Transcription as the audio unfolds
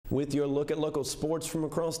With your look at local sports from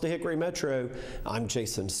across the Hickory Metro, I'm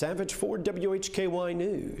Jason Savage for WHKY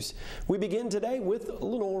News. We begin today with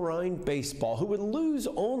Lenoir-Rhyne baseball, who would lose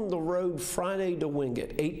on the road Friday to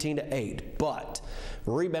Wingate 18-8, but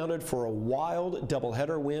rebounded for a wild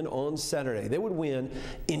doubleheader win on Saturday. They would win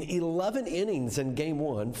in 11 innings in Game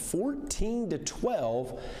 1,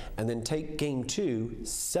 14-12, and then take Game 2,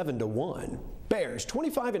 7-1. Bears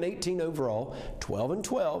 25-18 overall,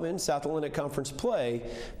 12-12 in South Atlantic Conference play.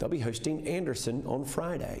 They'll be hosting Anderson on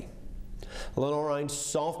Friday. Lenoir-Rhyne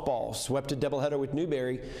softball swept a doubleheader with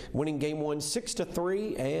Newberry, winning Game 1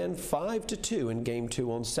 6-3 and 5-2 in Game 2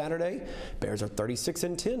 on Saturday. Bears are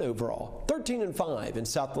 36-10 overall, 13-5 in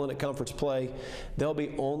South Atlantic Conference play. They'll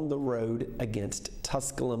be on the road against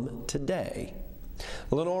Tusculum today.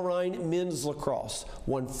 Lenoir-Rhyne men's lacrosse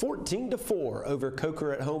won 14-4 over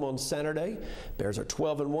Coker at home on Saturday. Bears are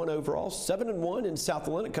 12-1 overall, 7-1 in South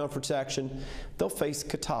Atlantic Conference action. They'll face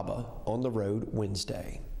Catawba on the road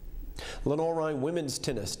Wednesday. Lenoir-Rhyne women's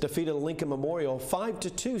tennis defeated Lincoln Memorial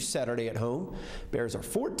 5-2 Saturday at home. Bears are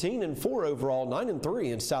 14-4 overall,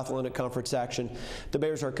 9-3 in South Atlantic Conference action. The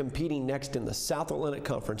Bears are competing next in the South Atlantic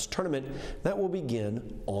Conference tournament that will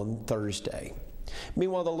begin on Thursday.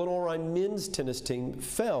 Meanwhile, the Lenoir-Rhyne men's tennis team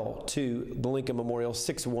fell to the Lincoln Memorial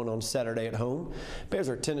 6-1 on Saturday at home. Bears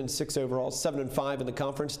are 10-6 overall, 7-5 in the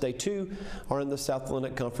conference. They too are in the South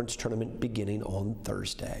Atlantic Conference tournament beginning on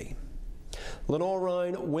Thursday.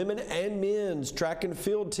 Lenoir-Rhyne women and men's track and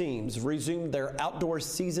field teams resumed their outdoor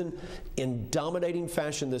season in dominating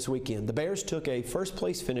fashion this weekend. The Bears took a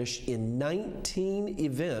first-place finish in 19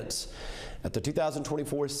 events at the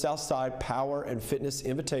 2024 Southside Power and Fitness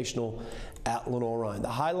Invitational at Lenoir-Rhyne. The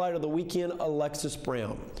highlight of the weekend, Alexis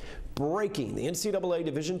Brown, breaking the NCAA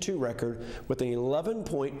Division II record with an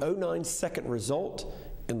 11.09 second result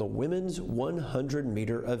in the women's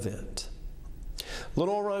 100-meter event.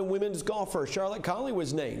 Lenoir-Rhyne women's golfer Charlotte COLLEY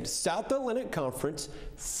was named South Atlantic Conference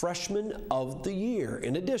Freshman of the Year.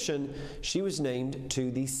 In addition, she was named to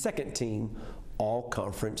the second-team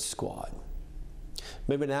All-Conference squad.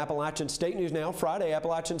 Moving to Appalachian State news now. Friday,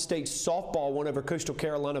 Appalachian State softball won over Coastal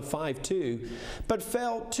Carolina 5-2, but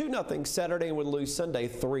fell 2-0 Saturday and would lose Sunday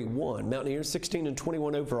 3-1. Mountaineers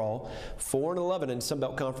 16-21 overall, 4-11 in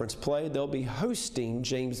Sunbelt Conference play. They'll be hosting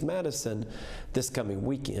James Madison this coming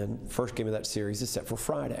weekend. First game of that series is set for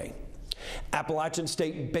Friday. Appalachian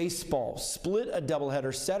State baseball split a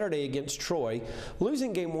doubleheader Saturday against Troy,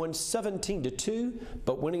 losing Game 1 17-2,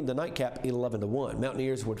 but winning the nightcap 11-1.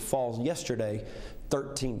 Mountaineers would fall yesterday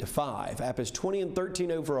 13-5. App is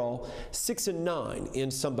 20-13 overall, 6-9 in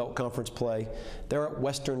Sunbelt Conference play. They're at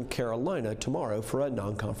Western Carolina tomorrow for a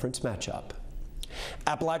non-conference matchup.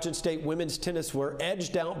 Appalachian State women's tennis were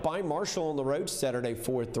edged out by Marshall on the road Saturday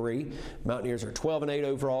 4-3. Mountaineers are 12-8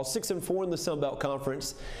 overall, 6-4 in the Sunbelt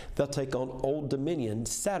Conference. They'll take on Old Dominion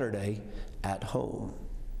Saturday at home.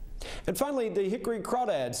 And finally, the Hickory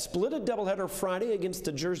Crawdads split a doubleheader Friday against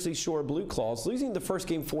the Jersey Shore Blue Claws, losing the first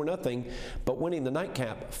game 4-0, but winning the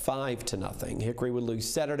nightcap 5-0. Hickory would lose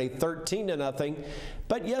Saturday 13-0,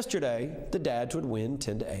 but yesterday the Dads would win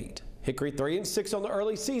 10-8. Hickory 3-6 on the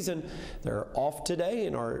early season. They're off today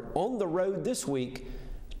and are on the road this week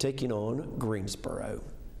taking on Greensboro.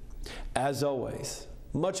 As always,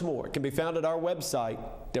 much more can be found at our website,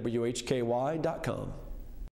 WHKY.com.